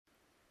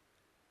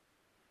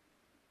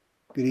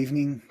Good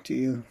evening to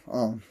you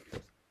all.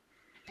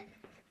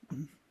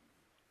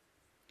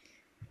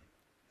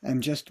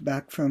 I'm just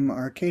back from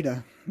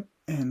Arcata,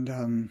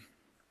 and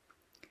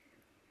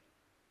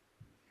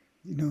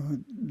you know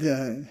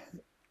the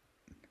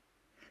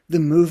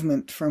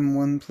movement from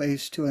one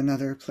place to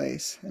another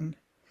place, and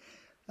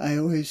I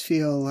always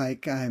feel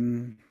like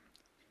I'm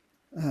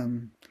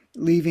um,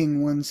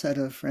 leaving one set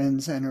of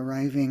friends and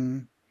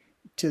arriving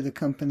to the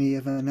company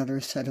of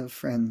another set of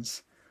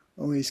friends,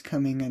 always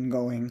coming and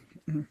going.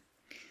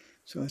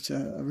 So it's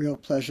a real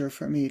pleasure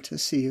for me to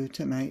see you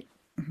tonight.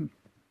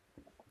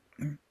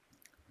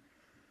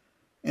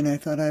 And I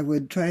thought I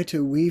would try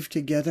to weave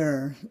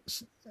together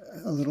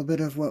a little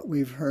bit of what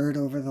we've heard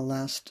over the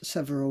last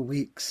several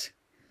weeks.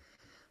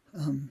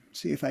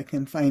 See if I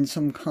can find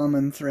some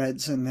common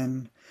threads and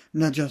then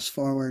nudge us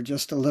forward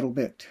just a little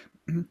bit.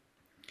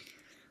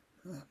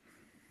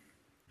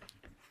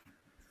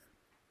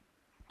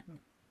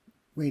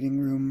 Waiting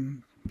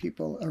room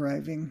people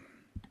arriving.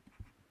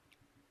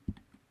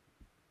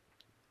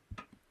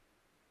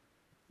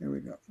 There we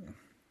go.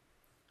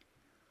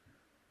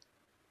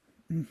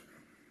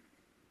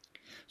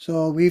 So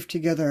I'll weave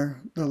together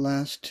the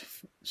last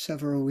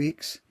several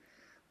weeks.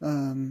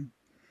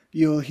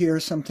 You'll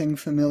hear something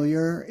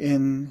familiar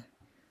in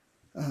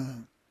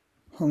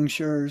Hong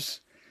Shu's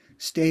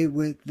stay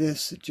with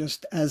this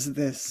just as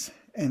this,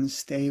 and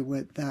stay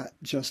with that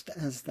just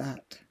as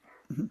that.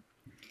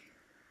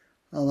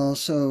 I'll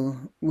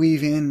also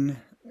weave in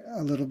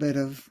a little bit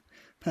of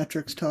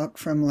Patrick's talk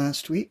from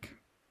last week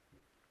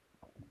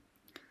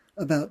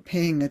about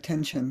paying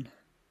attention,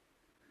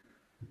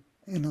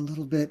 and a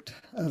little bit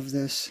of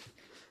this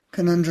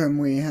conundrum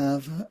we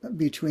have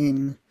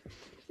between,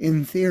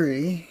 in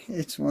theory,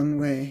 it's one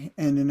way,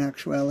 and in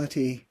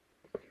actuality,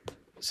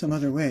 some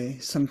other way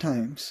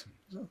sometimes.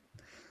 So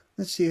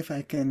let's see if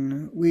I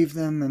can weave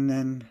them and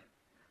then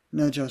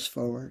nudge us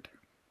forward.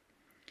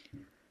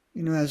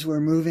 You know, as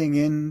we're moving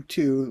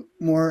into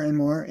more and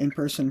more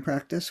in-person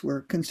practice,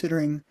 we're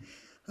considering,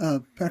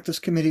 practice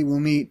committee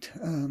will meet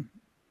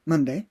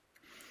Monday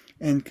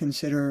and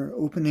consider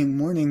opening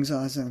morning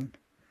zazen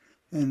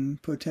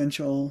and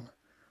potential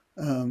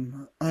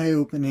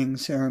eye-opening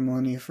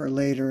ceremony for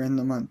later in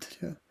the month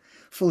to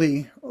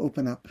fully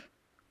open up.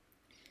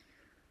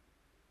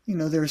 You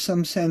know, there's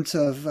some sense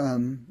of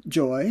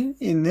joy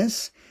in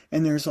this,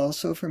 and there's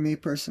also, for me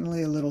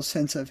personally, a little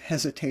sense of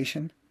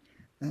hesitation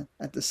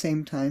at the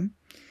same time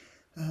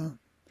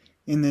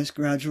in this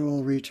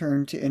gradual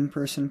return to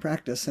in-person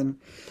practice. And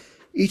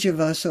each of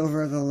us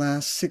over the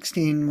last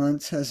 16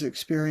 months has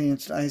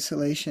experienced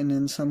isolation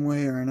in some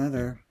way or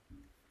another.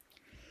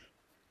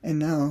 And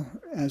now,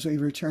 as we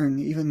return,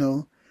 even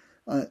though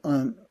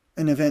on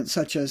an event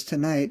such as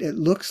tonight, it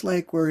looks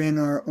like we're in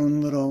our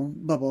own little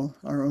bubble,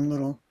 our own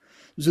little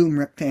Zoom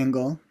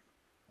rectangle.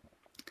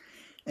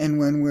 And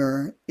when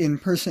we're in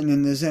person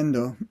in the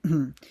Zendo,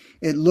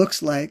 it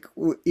looks like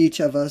each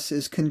of us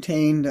is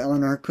contained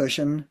on our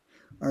cushion,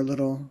 our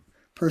little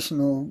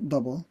personal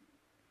bubble.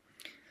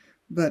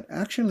 But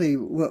actually,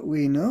 what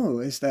we know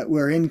is that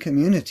we're in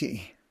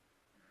community.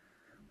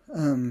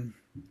 I'm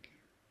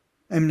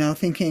now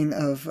thinking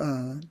of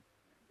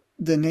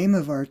the name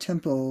of our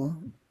temple,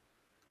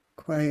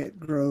 Quiet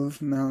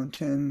Grove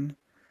Mountain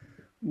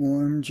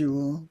Warm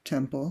Jewel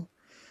Temple.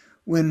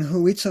 When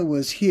Huitza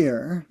was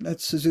here,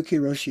 that's Suzuki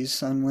Roshi's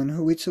son, when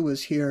Huitza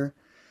was here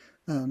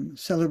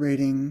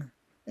celebrating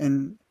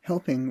and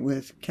helping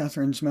with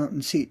Catherine's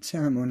mountain seat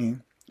ceremony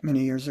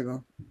many years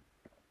ago,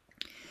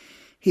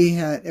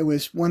 it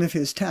was one of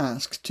his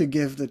tasks to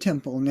give the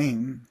temple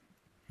name.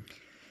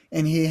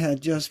 And he had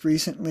just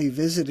recently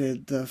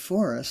visited the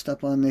forest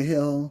up on the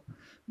hill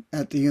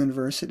at the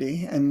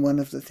university, and one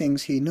of the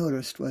things he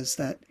noticed was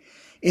that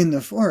in the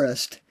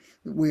forest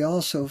we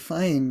also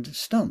find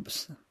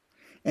stumps,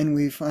 and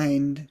we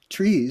find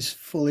trees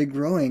fully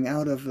growing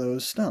out of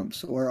those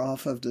stumps or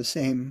off of the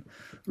same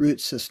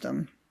root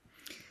system.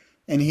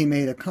 And he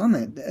made a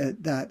comment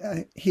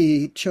that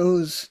he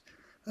chose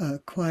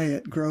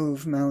Quiet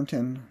Grove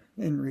Mountain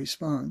in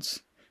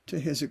response to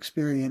his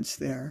experience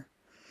there,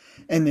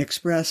 and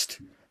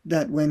expressed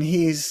that when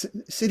he's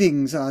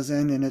sitting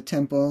zazen in a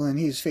temple and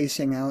he's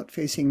facing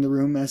the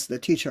room as the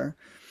teacher,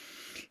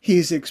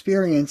 he's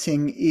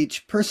experiencing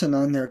each person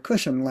on their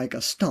cushion like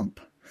a stump.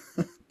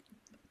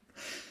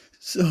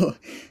 So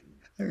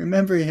I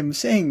remember him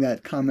saying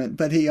that comment,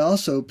 but he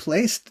also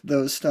placed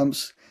those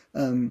stumps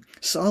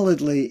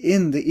solidly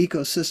in the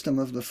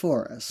ecosystem of the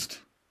forest.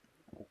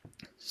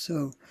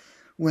 So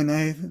when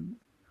I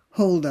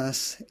hold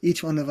us,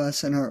 each one of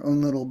us in our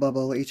own little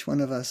bubble, each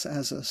one of us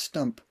as a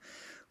stump,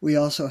 we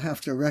also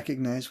have to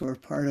recognize we're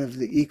part of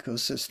the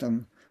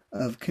ecosystem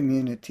of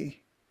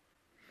community.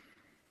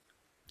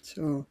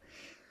 So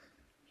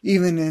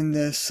even in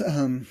this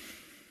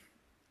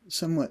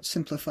somewhat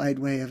simplified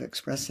way of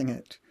expressing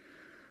it,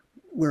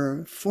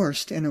 we're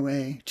forced in a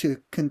way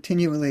to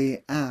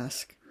continually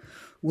ask,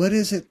 what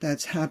is it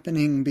that's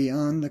happening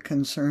beyond the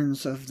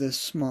concerns of this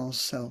small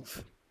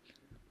self?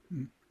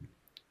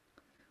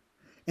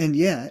 And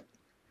yet,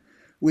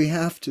 we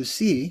have to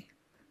see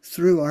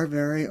through our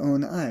very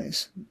own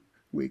eyes.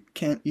 We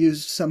can't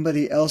use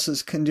somebody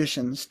else's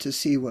conditions to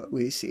see what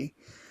we see.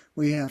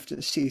 We have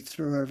to see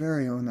through our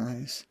very own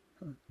eyes,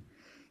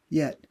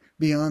 yet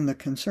beyond the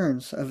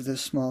concerns of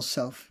this small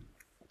self.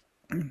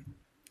 And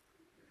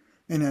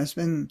has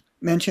been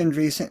mentioned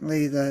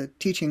recently, the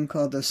teaching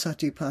called the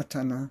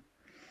Satipatthana,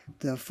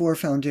 the 4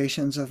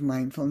 foundations of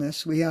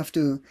mindfulness. We have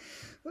to,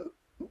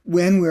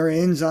 when we're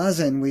in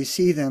Zazen, we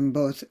see them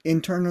both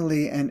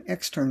internally and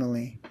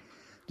externally.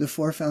 The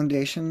 4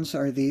 foundations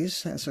are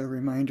these, as a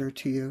reminder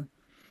to you: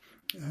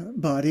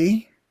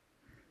 body,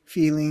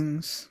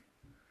 feelings,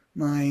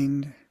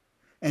 mind,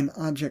 and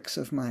objects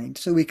of mind.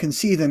 So we can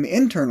see them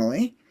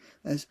internally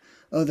as,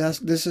 oh,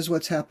 this is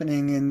what's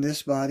happening in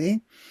this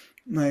body.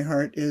 My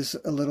heart is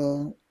a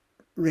little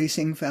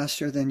racing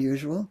faster than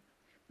usual.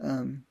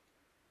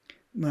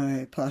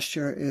 My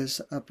posture is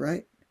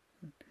upright.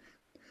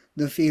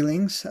 The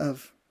feelings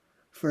of,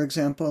 for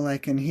example, I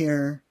can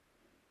hear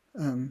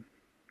the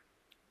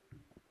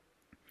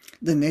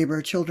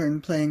neighbor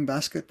children playing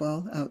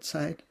basketball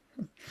outside.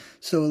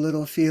 So a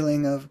little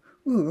feeling of,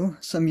 ooh,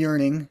 some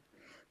yearning.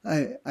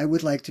 I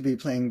would like to be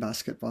playing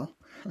basketball.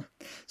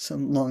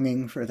 Some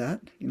longing for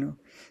that,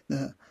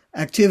 The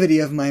activity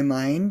of my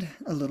mind,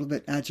 a little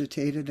bit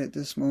agitated at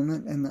this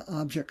moment, and the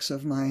objects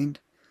of mind.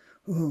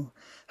 Ooh,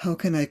 how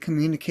can I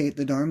communicate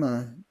the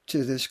Dharma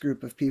to this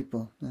group of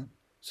people?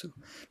 So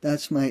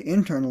that's my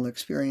internal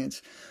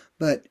experience.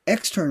 But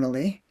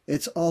externally,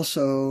 it's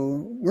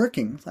also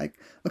working. Like,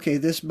 okay,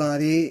 this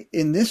body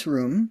in this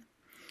room,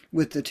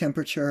 with the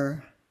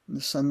temperature,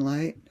 the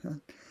sunlight,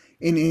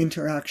 in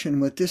interaction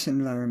with this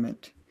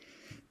environment.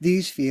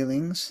 These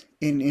feelings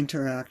in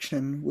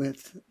interaction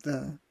with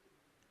the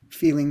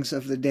feelings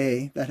of the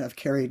day that have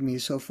carried me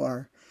so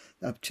far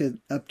up to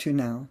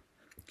now.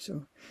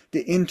 So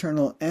the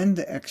internal and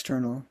the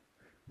external,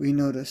 we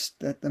notice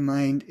that the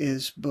mind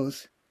is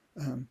both,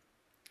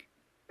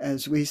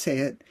 as we say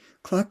it,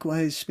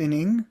 clockwise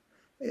spinning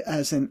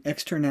as an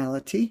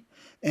externality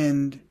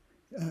and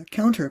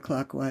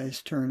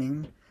counterclockwise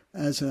turning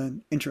as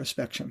an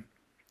introspection.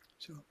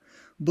 So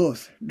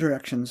both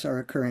directions are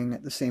occurring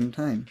at the same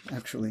time,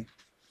 actually.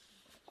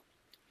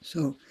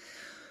 So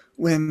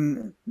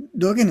when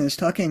Dogen is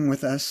talking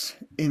with us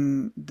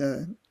in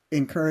the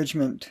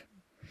encouragement,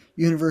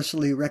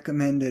 universally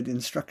recommended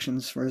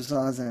instructions for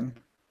Zazen,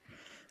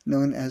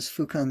 known as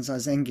Fukan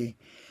Zazengi,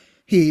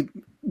 he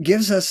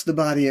gives us the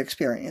body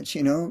experience,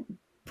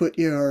 put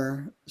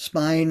your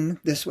spine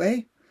this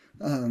way,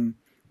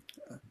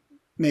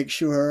 make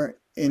sure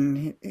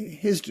in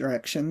his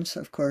directions,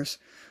 of course,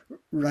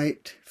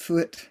 right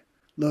foot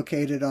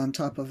located on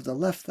top of the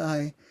left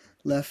thigh,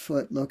 left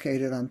foot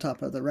located on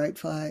top of the right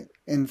thigh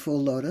in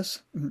full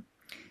lotus,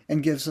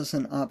 and gives us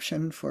an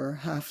option for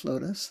half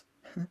lotus.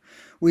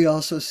 We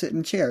also sit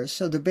in chairs.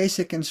 So the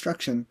basic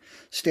instruction: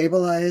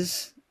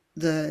 stabilize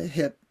the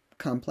hip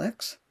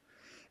complex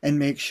and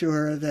make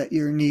sure that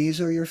your knees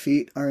or your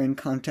feet are in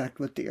contact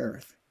with the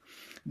earth.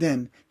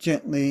 Then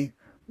gently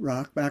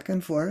rock back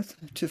and forth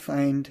to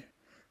find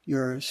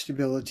your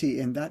stability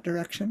in that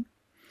direction.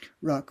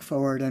 Rock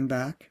forward and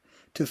back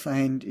to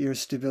find your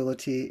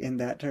stability in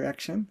that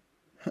direction.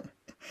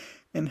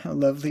 And how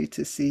lovely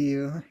to see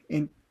you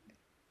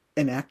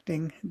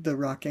enacting the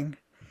rocking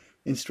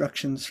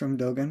instructions from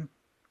Dogen.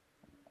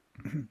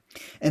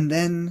 And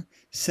then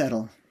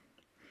settle.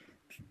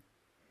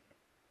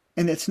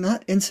 And it's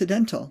not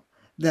incidental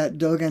that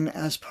Dogen,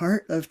 as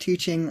part of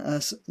teaching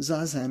us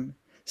Zazen,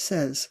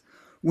 says,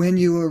 when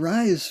you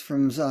arise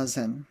from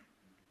Zazen.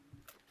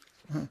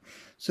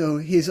 So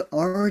he's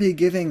already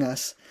giving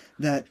us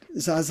that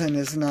Zazen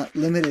is not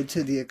limited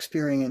to the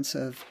experience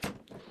of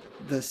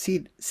the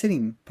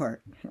sitting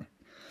part.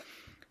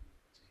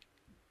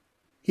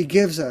 He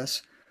gives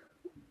us,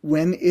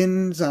 when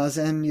in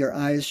Zazen, your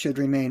eyes should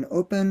remain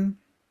open.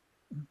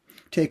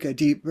 Take a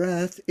deep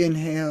breath,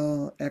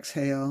 inhale,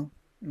 exhale,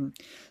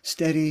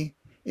 steady,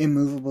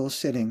 immovable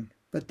sitting.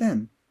 But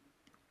then,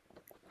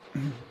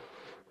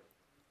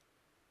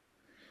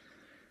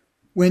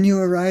 when you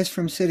arise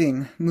from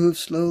sitting, move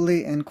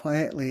slowly and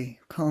quietly,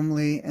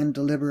 calmly and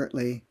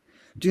deliberately.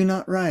 Do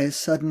not rise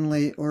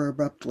suddenly or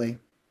abruptly.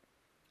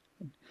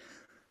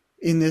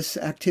 In this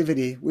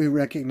activity, we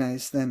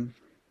recognize then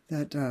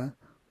that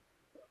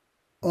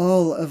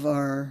all of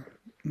our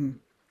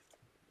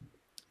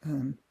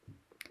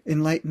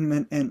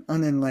enlightenment and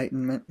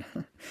unenlightenment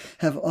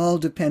have all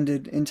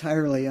depended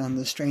entirely on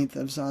the strength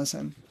of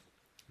Zazen.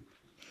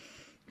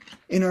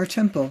 In our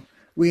temple,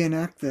 we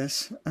enact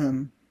this.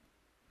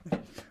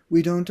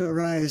 We don't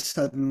arise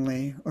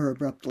suddenly or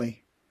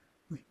abruptly.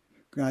 We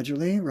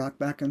gradually rock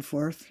back and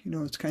forth.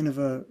 It's kind of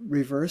a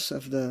reverse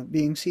of the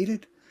being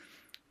seated.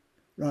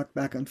 Rock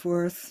back and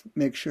forth.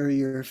 Make sure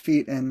your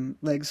feet and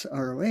legs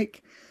are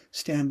awake.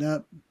 Stand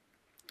up.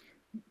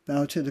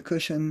 Bow to the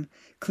cushion.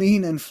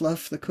 Clean and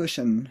fluff the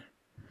cushion,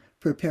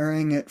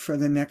 preparing it for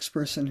the next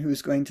person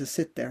who's going to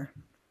sit there.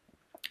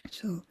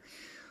 So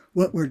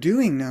what we're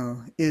doing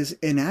now is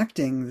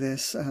enacting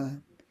this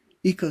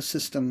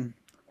ecosystem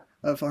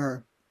of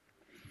our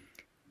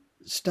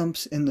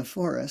stumps in the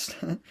forest.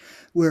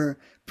 We're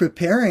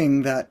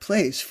preparing that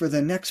place for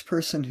the next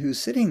person who's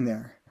sitting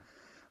there.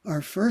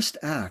 Our first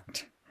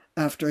act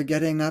after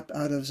getting up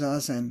out of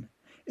Zazen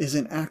is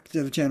an act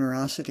of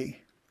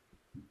generosity.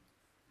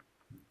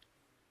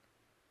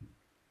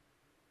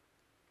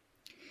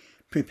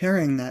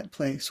 Preparing that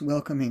place,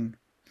 welcoming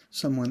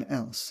someone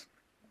else.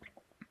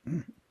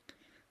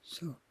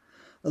 So,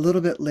 a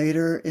little bit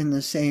later in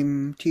the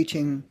same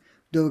teaching,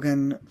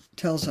 Dogen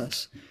tells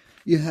us,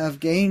 you have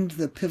gained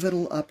the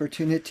pivotal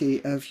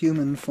opportunity of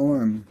human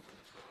form.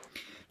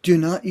 Do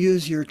not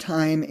use your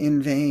time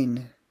in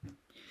vain.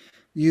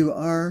 You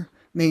are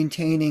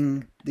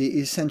maintaining the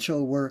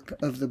essential work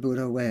of the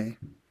Buddha way.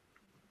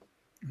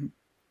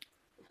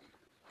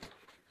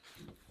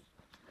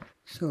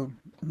 So,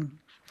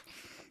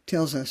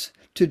 tells us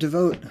to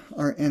devote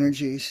our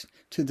energies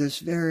to this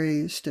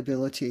very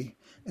stability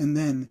and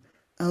then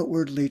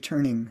outwardly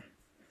turning,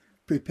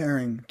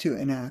 preparing to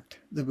enact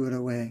the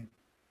Buddha way.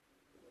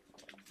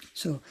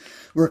 So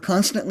we're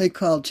constantly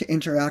called to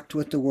interact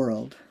with the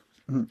world.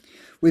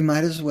 We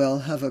might as well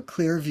have a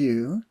clear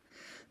view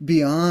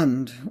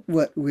beyond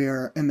what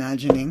we're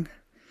imagining,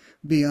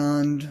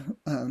 beyond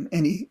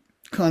any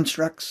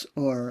constructs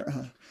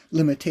or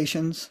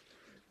limitations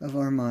of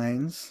our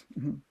minds.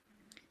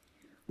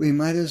 We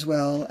might as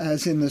well,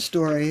 as in the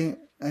story,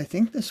 I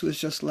think this was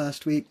just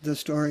last week, the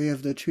story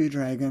of the true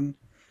dragon.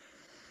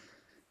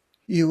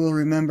 You will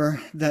remember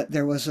that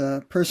there was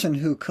a person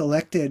who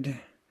collected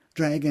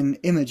dragon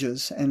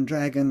images and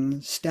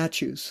dragon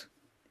statues.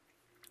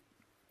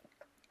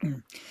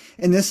 And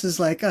this is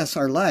like us,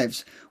 our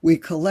lives. We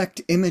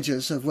collect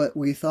images of what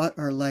we thought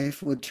our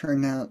life would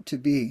turn out to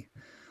be.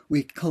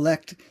 We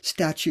collect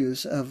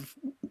statues of,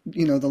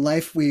 the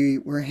life we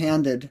were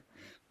handed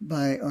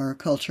by our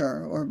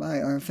culture or by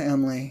our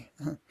family.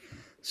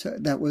 So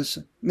that was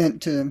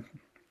meant to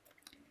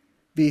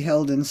be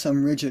held in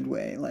some rigid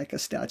way, like a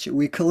statue.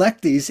 We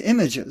collect these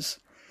images.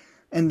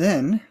 And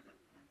then,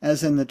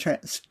 as in the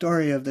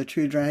story of the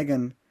true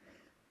dragon,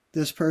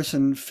 this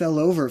person fell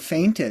over,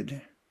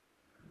 fainted,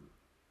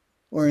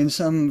 or in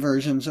some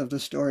versions of the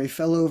story,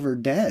 fell over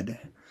dead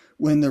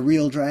when the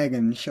real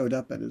dragon showed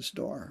up at his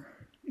door.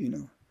 He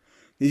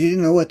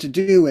didn't know what to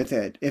do with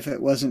it if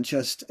it wasn't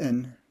just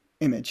an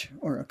image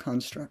or a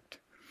construct.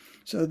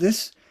 So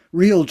this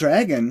real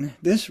dragon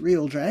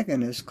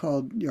is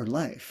called your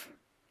life.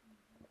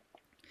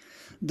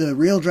 The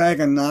real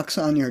dragon knocks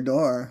on your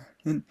door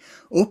and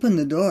open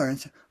the door and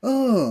say,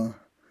 "Oh,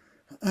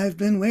 I've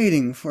been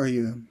waiting for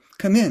you.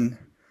 Come in.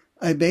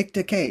 I baked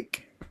a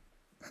cake."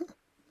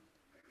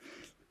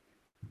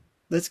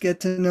 Let's get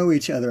to know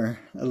each other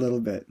a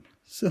little bit.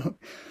 So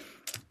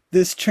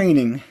this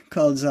training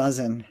called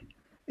Zazen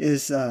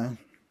is a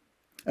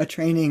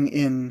training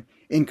in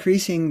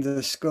increasing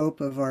the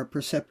scope of our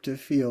perceptive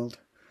field,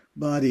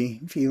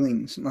 body,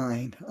 feelings,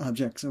 mind,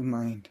 objects of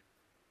mind.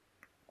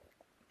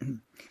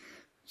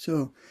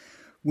 So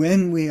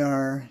when we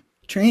are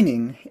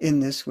training in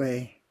this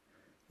way,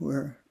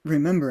 we're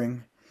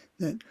remembering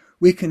that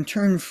we can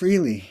turn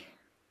freely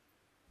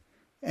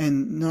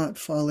and not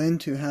fall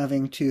into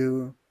having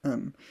to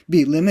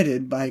be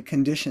limited by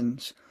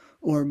conditions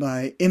or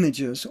by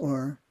images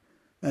or,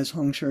 as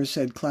Hong Shui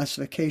said,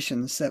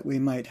 classifications that we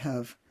might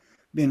have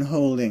been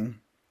holding.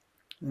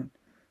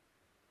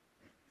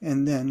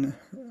 And then,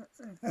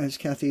 as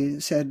Kathy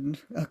said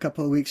a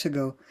couple of weeks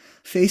ago,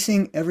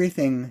 facing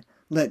everything,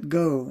 let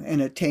go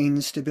and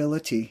attain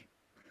stability.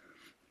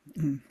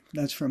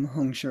 That's from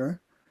Hong Shui.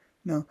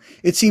 Now,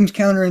 it seems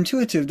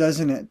counterintuitive,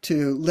 doesn't it,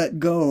 to let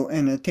go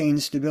and attain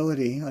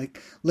stability? Like,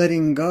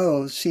 letting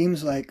go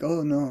seems like,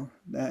 oh no,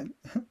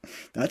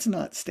 that's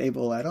not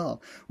stable at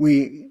all.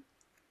 We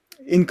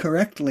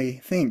incorrectly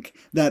think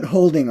that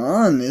holding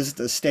on is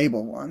the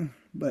stable one,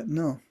 but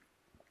no.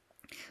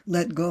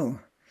 Let go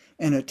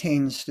and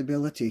attain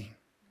stability.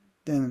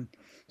 Then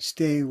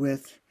stay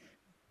with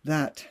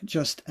that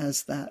just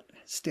as that.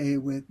 Stay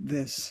with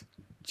this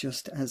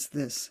just as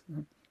this.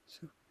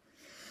 So,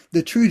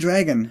 the true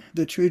dragon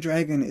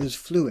is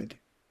fluid.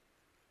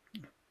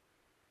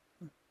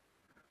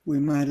 We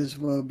might as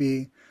well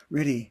be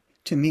ready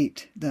to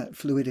meet that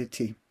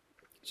fluidity.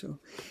 So,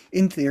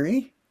 in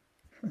theory,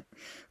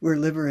 we're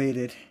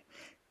liberated.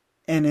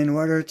 And in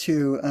order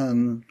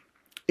to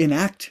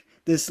enact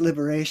this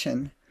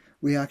liberation,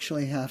 we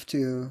actually have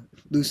to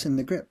loosen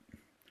the grip,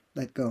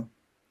 let go,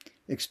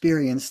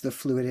 experience the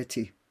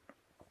fluidity.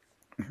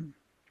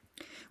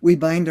 We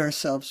bind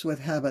ourselves with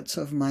habits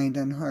of mind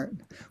and heart.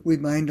 We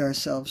bind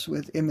ourselves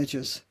with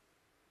images.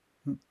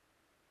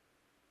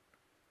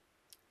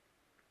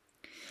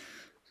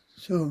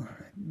 So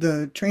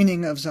the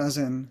training of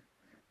Zazen,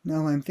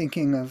 now I'm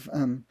thinking of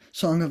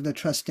Song of the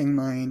Trusting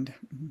Mind.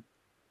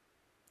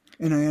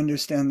 And I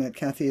understand that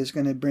Kathy is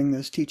going to bring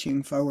this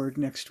teaching forward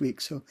next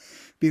week, so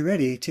be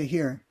ready to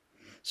hear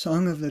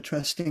Song of the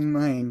Trusting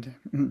Mind.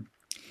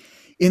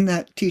 In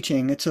that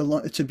teaching, it's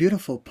a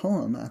beautiful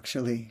poem,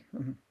 actually.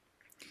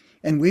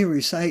 And we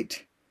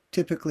recite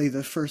typically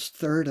the first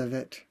third of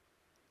it,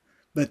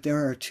 but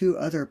there are two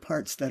other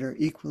parts that are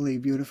equally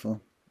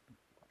beautiful.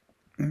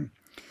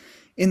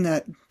 In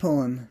that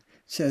poem,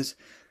 it says,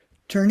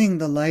 turning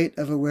the light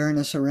of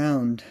awareness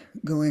around,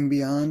 going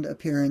beyond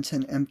appearance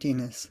and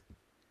emptiness.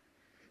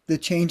 The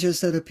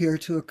changes that appear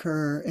to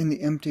occur in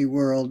the empty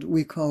world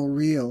we call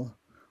real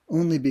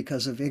only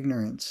because of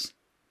ignorance.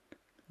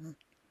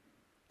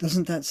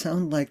 Doesn't that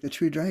sound like the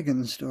True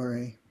Dragon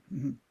story?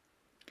 And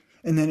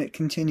then it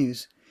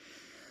continues.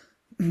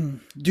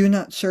 Do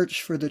not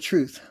search for the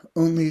truth,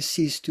 only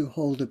cease to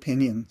hold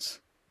opinions.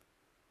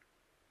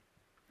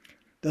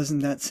 Doesn't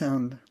that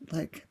sound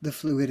like the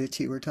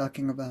fluidity we're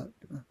talking about?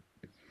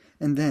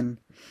 And then,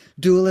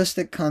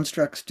 dualistic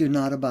constructs do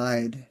not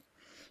abide,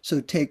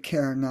 so take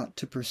care not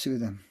to pursue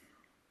them.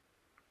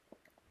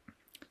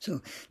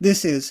 So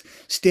this is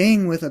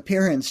staying with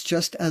appearance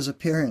just as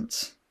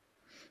appearance,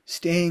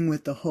 staying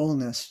with the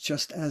wholeness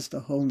just as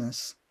the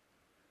wholeness.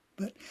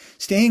 But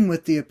staying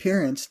with the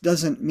appearance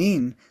doesn't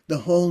mean the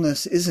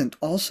wholeness isn't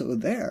also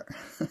there.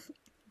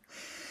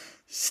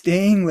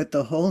 Staying with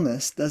the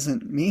wholeness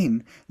doesn't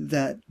mean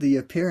that the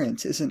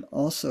appearance isn't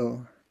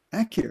also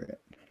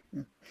accurate.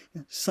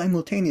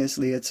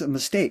 Simultaneously, it's a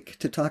mistake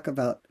to talk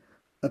about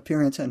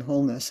appearance and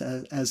wholeness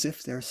as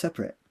if they're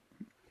separate.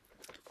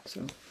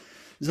 So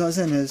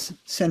Zazen is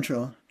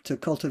central to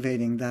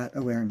cultivating that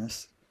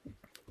awareness.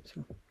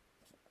 So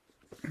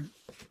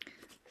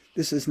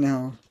this is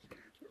now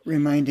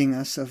reminding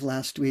us of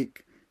last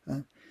week.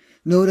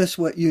 Notice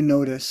what you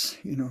notice,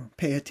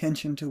 pay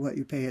attention to what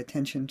you pay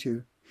attention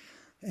to.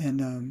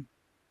 And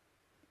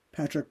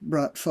Patrick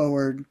brought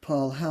forward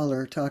Paul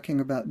Haller talking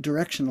about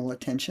directional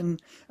attention,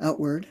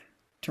 outward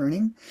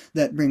turning,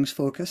 that brings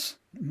focus.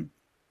 And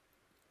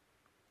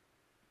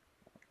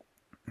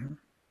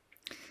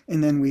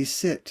then we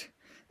sit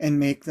and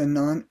make the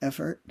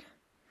non-effort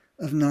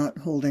of not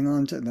holding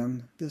on to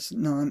them. This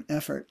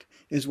non-effort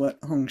is what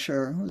Hong Shi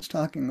was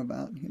talking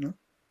about,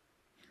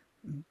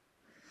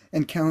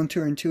 And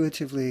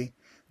counterintuitively,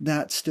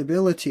 that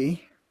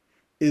stability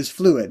is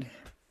fluid.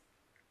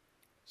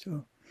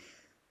 So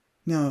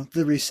now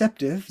the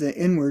receptive, the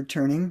inward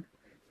turning,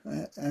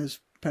 as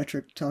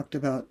Patrick talked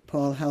about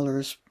Paul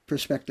Haller's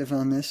perspective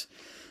on this,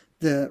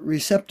 the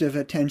receptive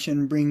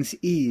attention brings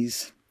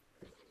ease.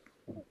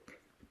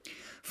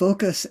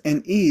 Focus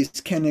and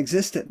ease can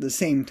exist at the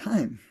same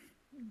time.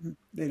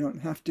 They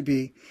don't have to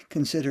be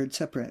considered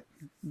separate.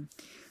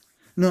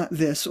 Not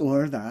this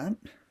or that.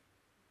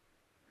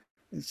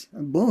 It's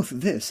both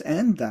this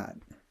and that.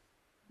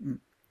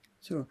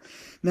 So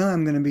now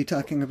I'm going to be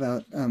talking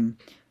about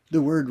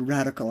the word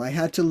radical. I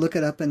had to look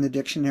it up in the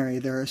dictionary.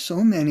 There are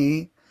so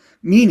many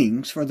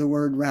meanings for the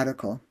word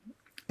radical.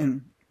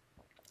 And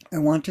I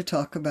want to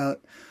talk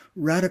about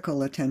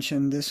radical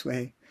attention this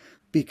way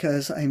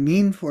because I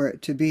mean for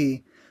it to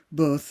be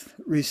both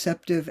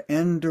receptive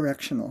and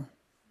directional,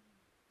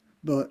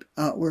 both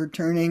outward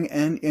turning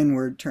and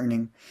inward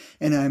turning.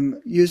 And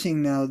I'm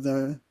using now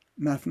the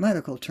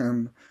mathematical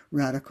term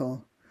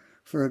radical.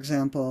 For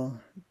example,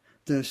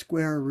 the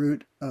square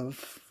root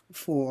of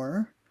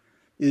 4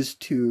 is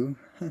 2.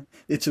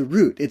 It's a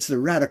root. It's the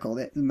radical.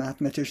 The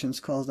mathematicians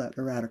call that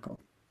a radical.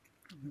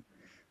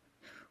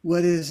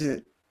 What is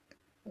it?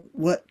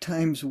 What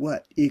times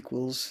what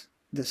equals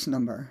this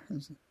number?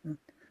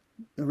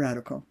 The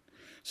radical.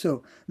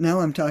 So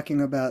now I'm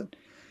talking about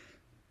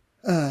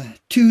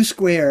 2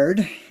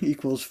 squared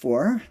equals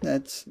 4.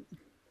 That's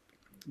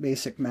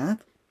basic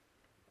math.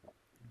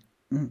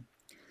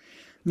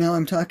 Now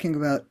I'm talking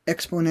about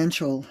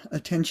exponential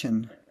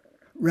attention,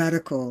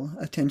 radical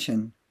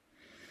attention,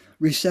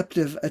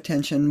 receptive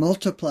attention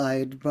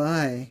multiplied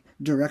by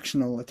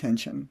directional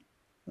attention.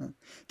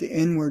 The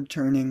inward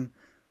turning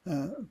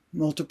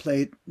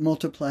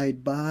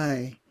multiplied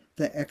by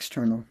the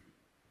external.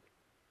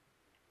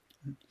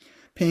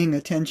 Paying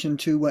attention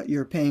to what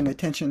you're paying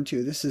attention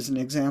to. This is an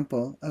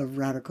example of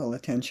radical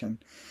attention.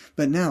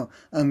 But now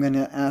I'm going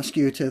to ask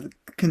you to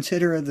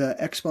consider the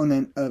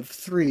exponent of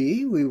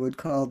 3. We would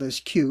call this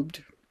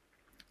cubed.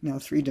 Now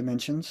 3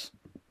 dimensions.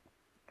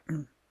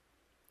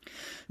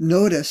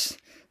 Notice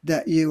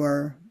that you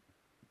are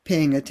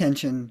paying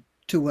attention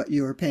to what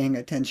you are paying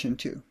attention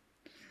to.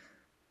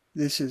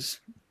 This is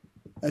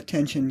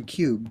attention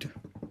cubed.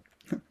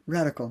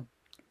 Radical.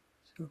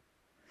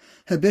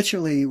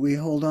 Habitually, we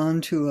hold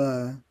on to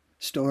a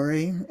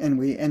story and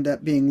we end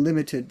up being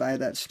limited by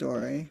that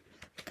story,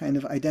 kind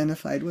of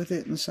identified with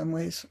it in some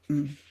ways.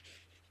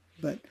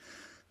 But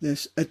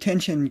this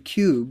attention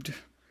cubed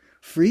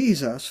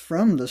frees us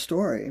from the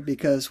story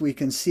because we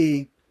can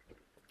see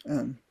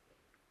the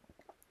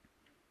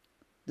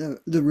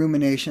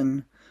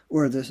rumination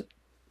or the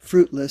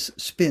fruitless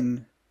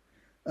spin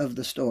of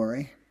the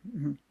story.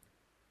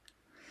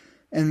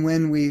 And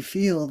when we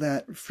feel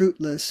that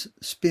fruitless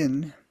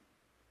spin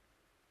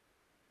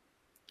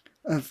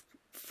of,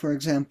 for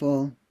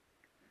example,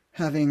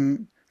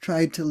 having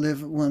tried to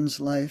live one's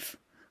life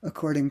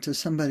according to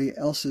somebody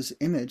else's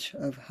image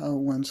of how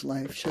one's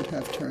life should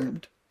have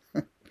turned.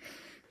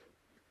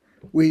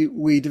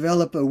 We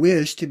develop a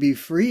wish to be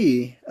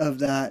free of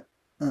that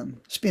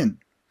spin.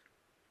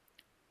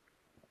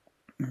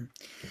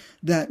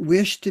 That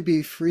wish to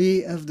be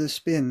free of the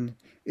spin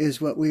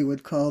is what we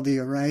would call the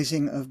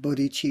arising of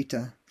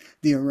bodhicitta.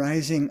 The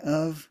arising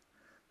of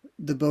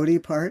the bodhi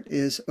part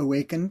is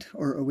awakened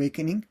or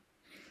awakening,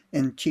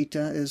 and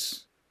citta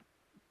is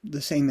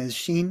the same as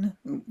shin,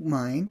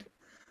 mind,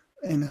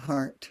 and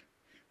heart.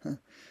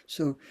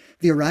 So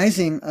the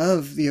arising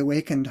of the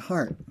awakened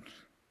heart,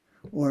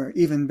 or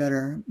even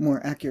better,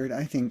 more accurate,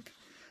 I think,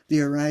 the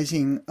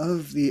arising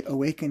of the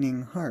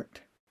awakening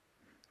heart,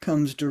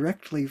 comes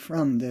directly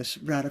from this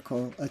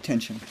radical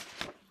attention.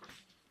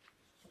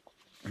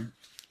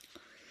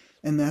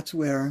 And that's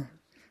where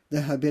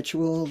the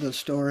habitual, the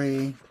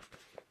story,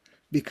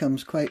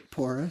 becomes quite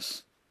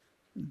porous.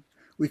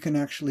 We can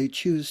actually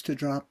choose to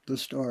drop the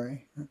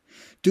story.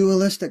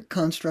 Dualistic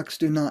constructs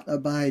do not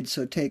abide,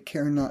 so take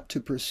care not to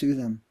pursue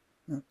them.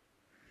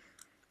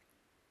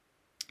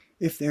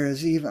 If there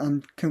is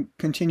even, I'm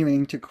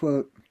continuing to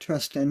quote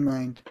Trust and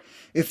Mind,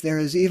 if there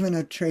is even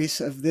a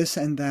trace of this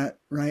and that,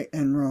 right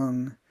and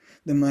wrong,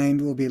 the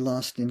mind will be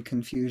lost in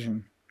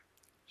confusion.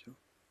 So,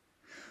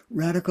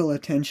 radical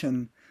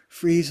attention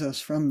frees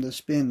us from the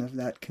spin of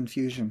that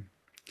confusion,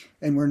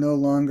 and we're no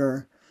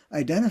longer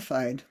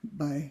identified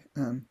by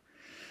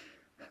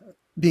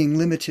being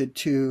limited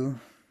to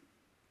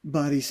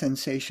body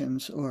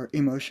sensations or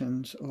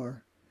emotions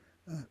or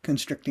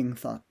constricting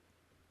thought.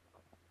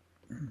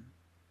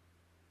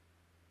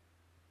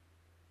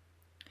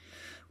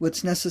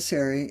 What's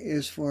necessary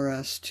is for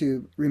us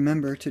to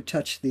remember to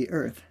touch the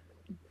earth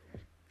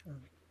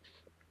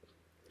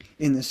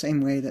in the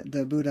same way that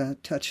the Buddha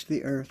touched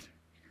the earth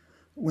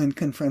when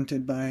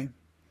confronted by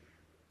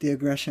the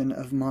aggression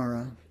of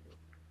Mara.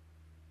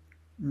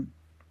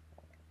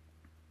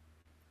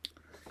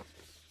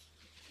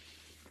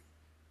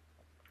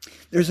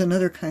 There's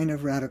another kind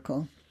of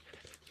radical,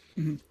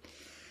 and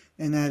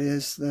that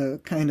is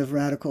the kind of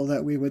radical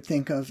that we would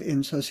think of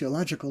in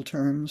sociological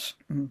terms.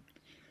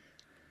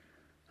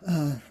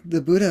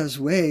 The Buddha's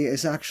way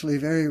is actually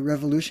very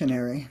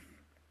revolutionary.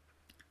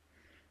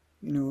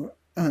 In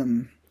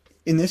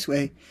this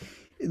way,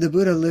 the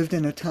Buddha lived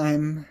in a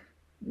time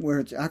where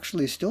it's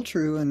actually still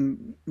true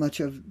in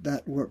much of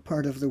that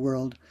part of the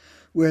world,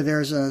 where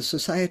there's a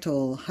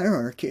societal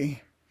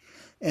hierarchy,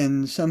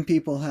 and some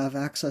people have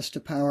access to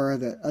power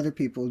that other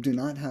people do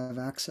not have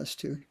access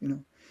to.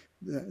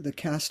 The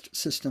caste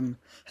system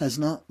has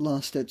not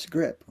lost its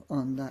grip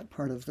on that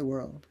part of the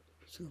world.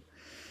 So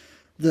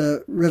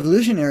the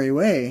revolutionary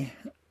way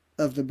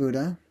of the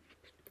Buddha,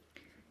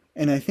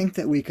 and I think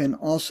that we can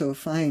also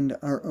find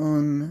our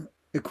own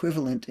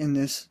equivalent in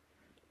this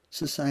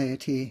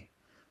society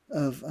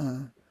of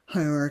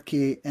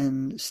hierarchy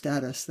and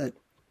status that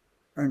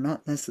are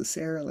not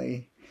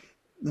necessarily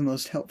the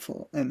most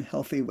helpful and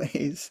healthy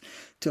ways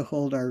to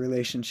hold our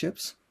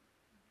relationships.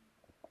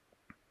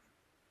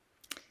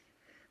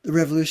 The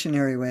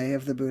revolutionary way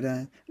of the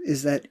Buddha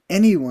is that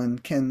anyone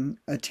can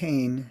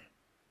attain,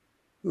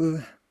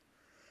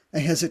 I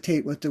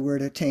hesitate with the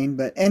word attain,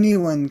 but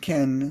anyone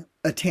can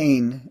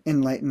attain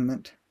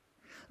enlightenment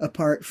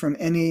apart from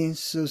any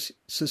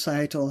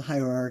societal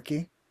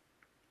hierarchy.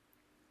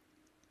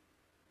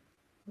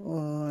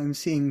 Oh, I'm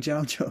seeing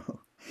Jiaozhou.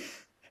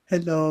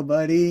 Hello,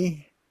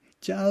 buddy.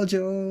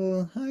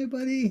 Jiaozhou. Hi,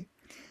 buddy.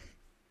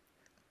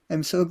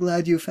 I'm so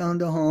glad you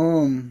found a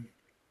home.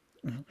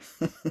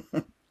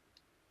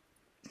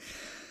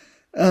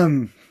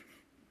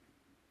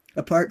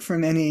 Apart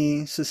from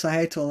any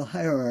societal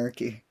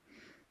hierarchy,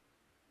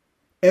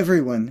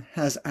 everyone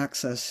has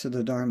access to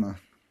the Dharma.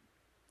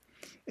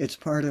 It's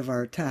part of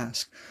our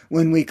task.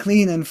 When we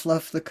clean and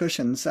fluff the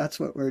cushions, that's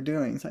what we're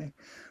doing. It's like,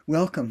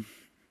 welcome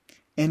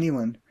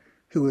anyone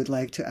who would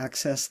like to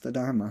access the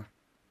Dharma.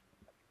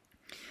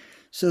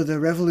 So the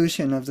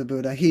revolution of the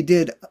Buddha,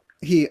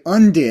 he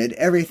undid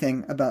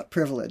everything about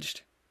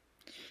privileged.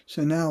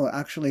 So now,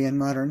 actually, in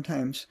modern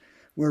times,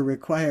 we're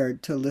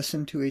required to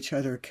listen to each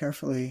other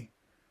carefully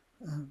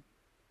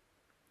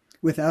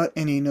without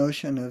any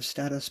notion of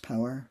status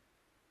power.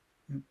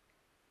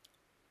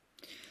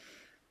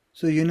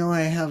 So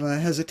I have a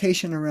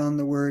hesitation around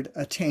the word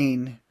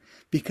attain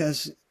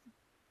because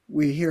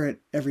we hear it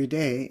every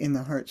day in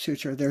the Heart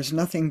Sutra. There's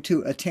nothing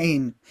to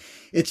attain.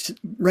 It's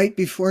right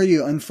before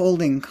you,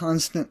 unfolding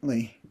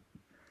constantly.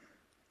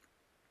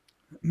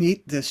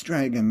 Meet this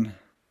dragon,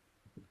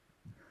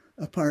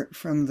 apart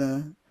from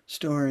the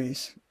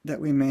stories that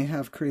we may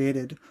have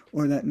created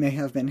or that may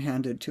have been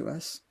handed to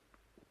us.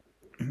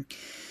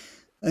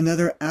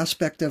 Another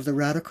aspect of the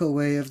radical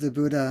way of the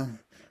Buddha,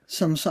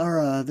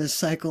 samsara, this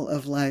cycle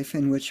of life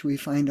in which we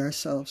find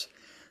ourselves.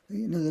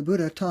 The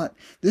Buddha taught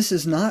this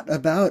is not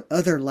about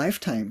other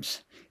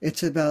lifetimes.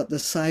 It's about the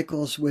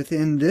cycles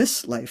within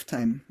this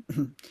lifetime.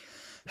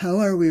 How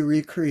are we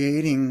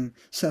recreating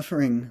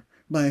suffering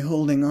by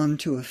holding on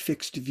to a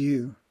fixed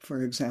view,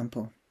 for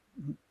example?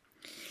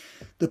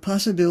 The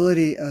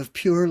possibility of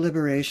pure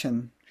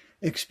liberation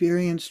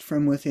experienced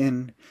from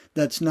within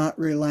that's not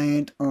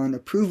reliant on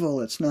approval,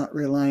 it's not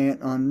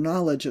reliant on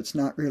knowledge, it's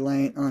not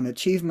reliant on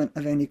achievement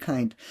of any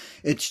kind.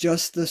 It's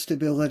just the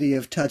stability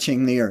of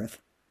touching the earth.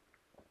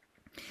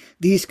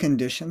 these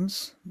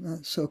conditions,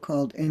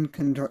 so-called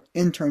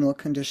internal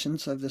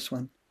conditions of this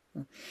one,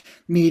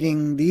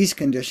 meeting these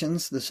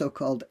conditions, the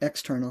so-called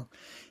external.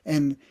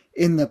 And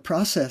in the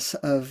process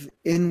of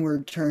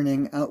inward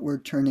turning,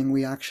 outward turning,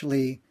 we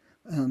actually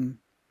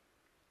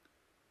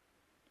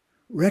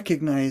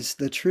recognize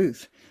the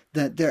truth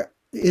that there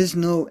is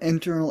no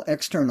internal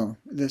external.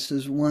 This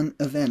is one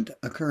event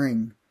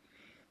occurring.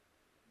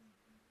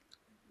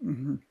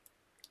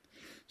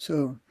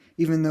 So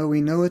even though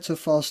we know it's a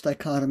false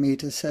dichotomy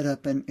to set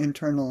up an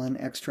internal and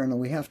external,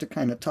 we have to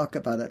kind of talk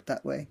about it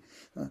that way.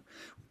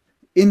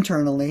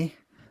 Internally,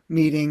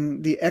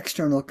 meeting the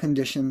external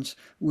conditions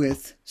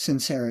with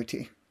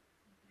sincerity,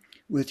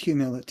 with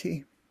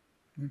humility.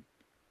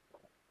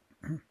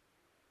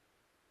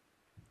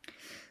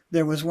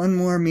 There was one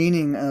more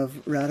meaning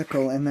of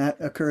radical, and that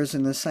occurs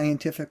in the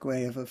scientific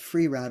way of a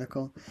free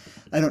radical.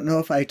 I don't know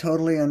if I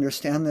totally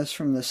understand this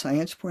from the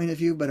science point of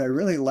view, but I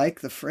really like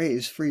the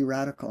phrase free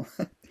radical.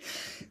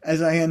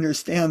 As I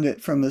understand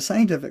it from the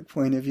scientific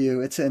point of view,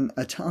 it's an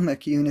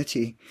atomic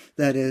unity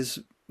that is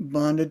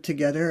bonded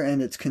together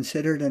and it's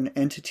considered an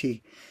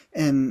entity.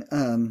 And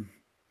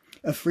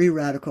a free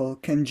radical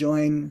can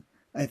join,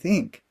 I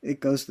think it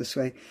goes this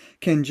way,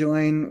 can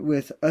join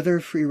with other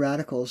free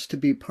radicals to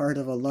be part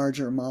of a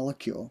larger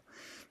molecule.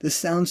 This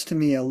sounds to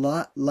me a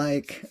lot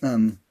like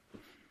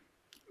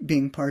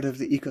being part of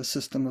the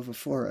ecosystem of a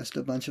forest,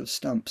 a bunch of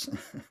stumps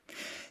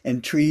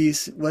and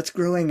trees, what's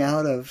growing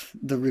out of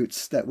the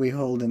roots that we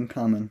hold in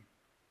common.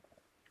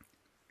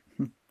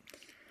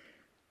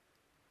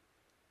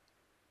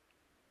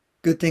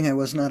 Good thing I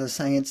was not a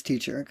science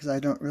teacher, because I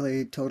don't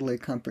really totally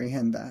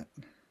comprehend that.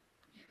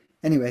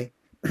 Anyway,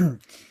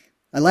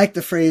 I like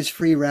the phrase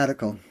free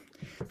radical.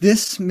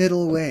 This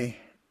middle way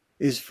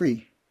is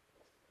free,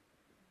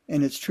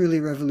 and it's truly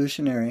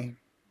revolutionary.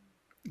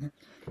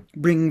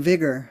 Bring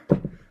vigor,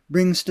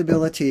 bring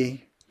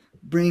stability,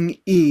 bring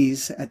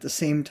ease at the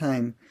same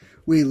time.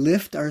 We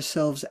lift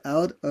ourselves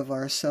out of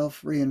our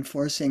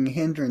self-reinforcing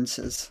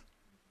hindrances.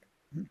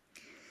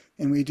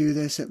 And we do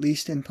this, at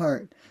least in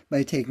part,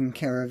 by taking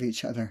care of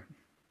each other.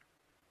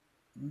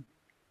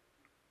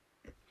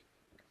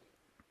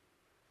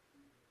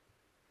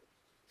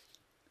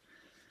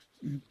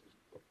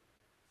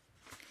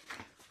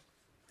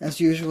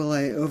 As usual,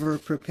 I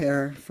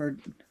over-prepare for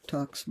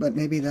talks, but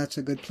maybe that's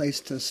a good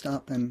place to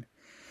stop and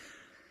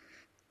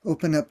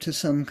open up to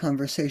some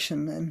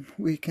conversation. And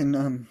we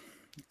can,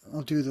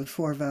 I'll do the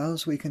 4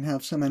 vows, we can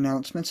have some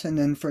announcements, and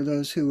then for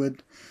those who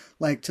would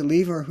like to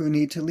leave or who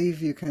need to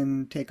leave, you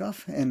can take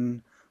off,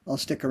 and I'll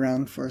stick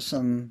around for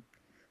some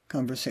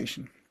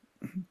conversation.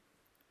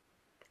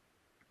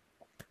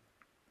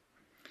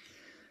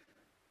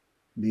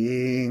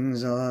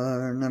 Beings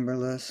are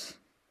numberless.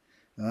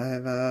 I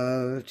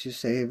vow to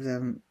save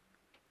them.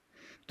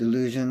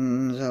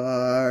 Delusions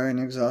are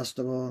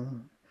inexhaustible.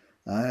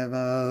 I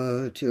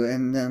vow to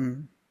end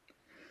them.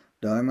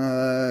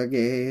 Dharma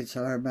gates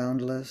are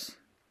boundless.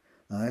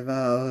 I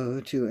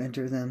vow to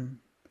enter them.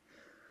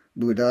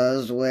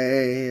 Buddha's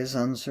way is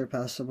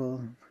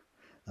unsurpassable.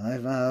 I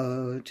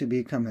vow to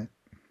become it.